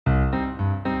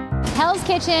Hell's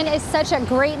Kitchen is such a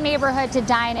great neighborhood to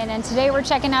dine in, and today we're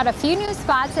checking out a few new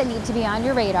spots that need to be on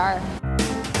your radar.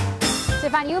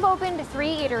 Stefan, you've opened 3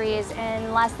 eateries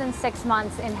in less than 6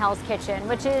 months in Hell's Kitchen,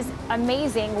 which is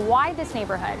amazing. Why this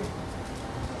neighborhood?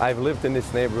 I've lived in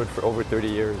this neighborhood for over 30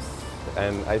 years,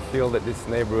 and I feel that this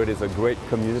neighborhood is a great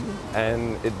community,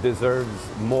 and it deserves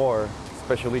more,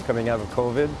 especially coming out of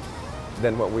COVID,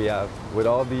 than what we have. With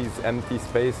all these empty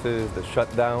spaces, the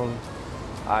shutdown,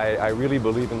 I really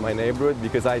believe in my neighborhood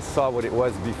because I saw what it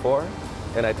was before,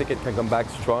 and I think it can come back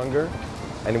stronger,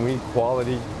 and we need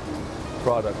quality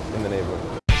product in the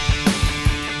neighborhood.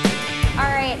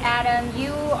 All right, Adam,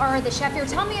 you are the chef here.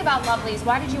 Tell me about Lovely's.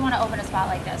 Why did you want to open a spot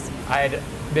like this? I had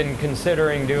been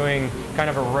considering doing kind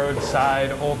of a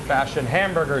roadside, old-fashioned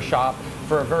hamburger shop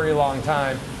for a very long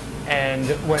time. And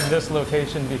when this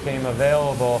location became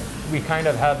available, we kind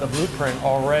of had the blueprint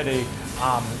already.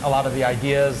 A lot of the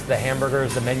ideas, the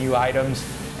hamburgers, the menu items.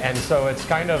 And so it's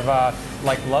kind of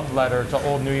like love letter to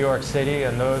old New York City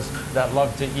and those that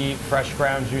love to eat fresh,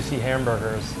 ground, juicy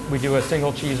hamburgers. We do a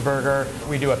single cheeseburger.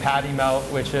 We do a patty melt,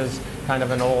 which is kind of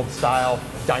an old style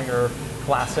diner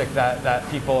classic that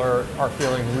people are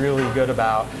feeling really good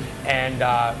about. And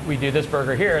we do this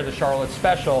burger here, the Charlotte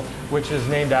Special, which is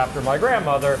named after my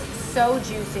grandmother. So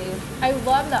juicy. I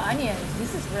love the onions.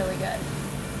 This is really good.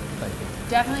 Thank you.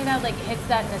 Definitely that like hits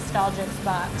that nostalgic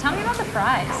spot. Tell me about the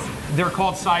fries. They're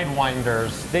called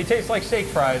sidewinders. They taste like steak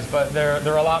fries, but they're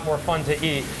a lot more fun to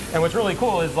eat. And what's really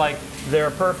cool is like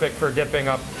they're perfect for dipping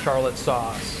up Charlotte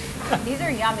sauce. These are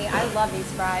yummy. I love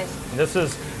these fries. This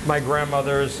is my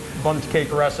grandmother's bundt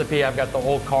cake recipe. I've got the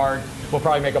old card. We'll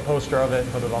probably make a poster of it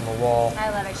and put it on the wall. I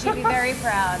love it. She'd be very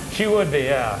proud. She would be,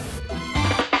 yeah.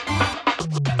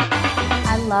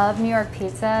 I love New York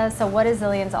pizza. So what is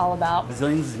Zillions all about?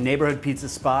 Zillions is a neighborhood pizza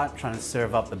spot trying to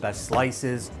serve up the best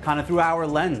slices, kind of through our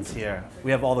lens here.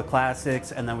 We have all the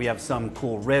classics, and then we have some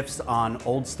cool riffs on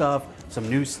old stuff, some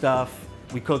new stuff.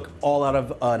 We cook all out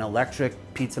of an electric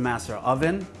Pizza Master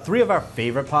oven. 3 of our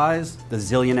favorite pies, the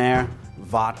Zillionaire,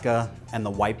 vodka, and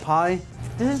the white pie.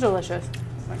 This is delicious.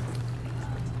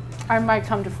 I might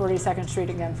come to 42nd Street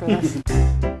again for this.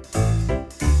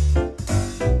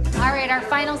 All right, our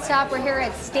final stop, we're here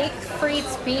at Steak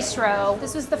Frites Bistro.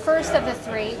 This was the first of the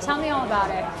 3. Tell me all about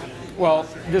it. Well,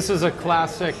 this is a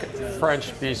classic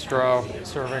French bistro,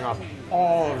 serving up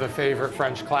all of the favorite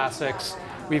French classics.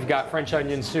 We've got French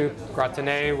onion soup,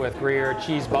 gratinée with Gruyere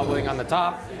cheese bubbling on the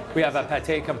top. We have a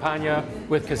pâté campagne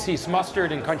with cassis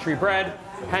mustard and country bread,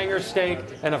 hanger steak,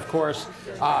 and of course,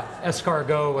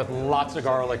 escargot with lots of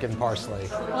garlic and parsley.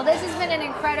 Well, this has been an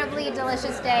incredibly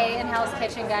delicious day in Hell's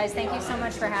Kitchen, guys. Thank you so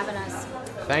much for having us.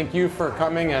 Thank you for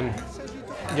coming and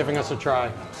giving us a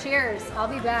try. Cheers. I'll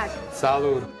be back.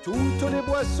 Salud. Toutes les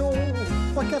boissons,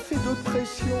 3 cafés de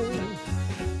pression.